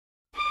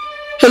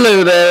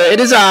Hello there, it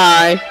is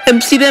I,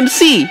 MC the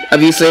MC of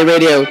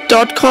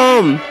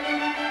UCLARadio.com.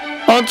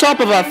 On top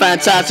of our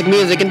fantastic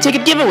music and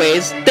ticket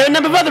giveaways, there are a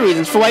number of other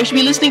reasons for why you should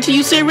be listening to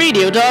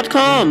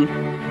UCLARadio.com.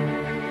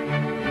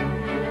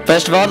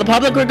 First of all, the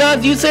public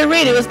regards UCLA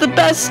Radio as the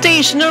best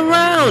station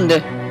around.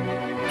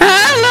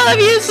 I love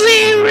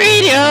UCLA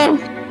Radio.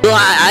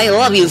 I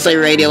love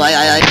UCLA Radio.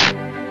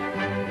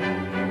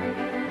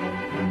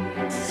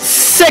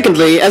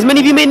 Secondly, as many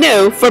of you may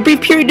know, for a brief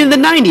period in the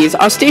 90s,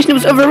 our station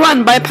was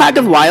overrun by a pack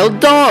of wild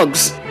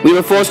dogs. We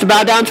were forced to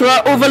bow down to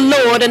our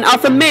overlord and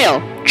alpha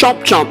male,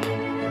 Chomp Chomp.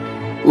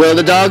 Well,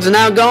 the dogs are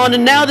now gone,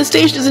 and now the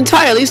station is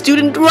entirely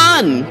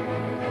student-run.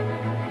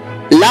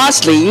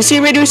 Lastly,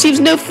 UCLA Radio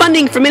receives no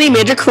funding from any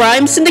major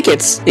crime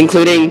syndicates,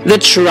 including the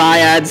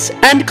Triads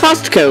and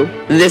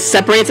Costco. This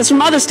separates us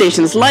from other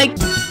stations like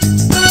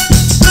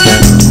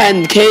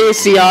and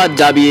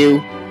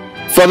KCRW.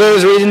 For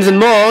those reasons and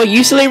more,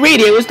 UCLA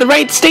Radio is the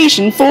right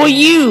station for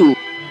you.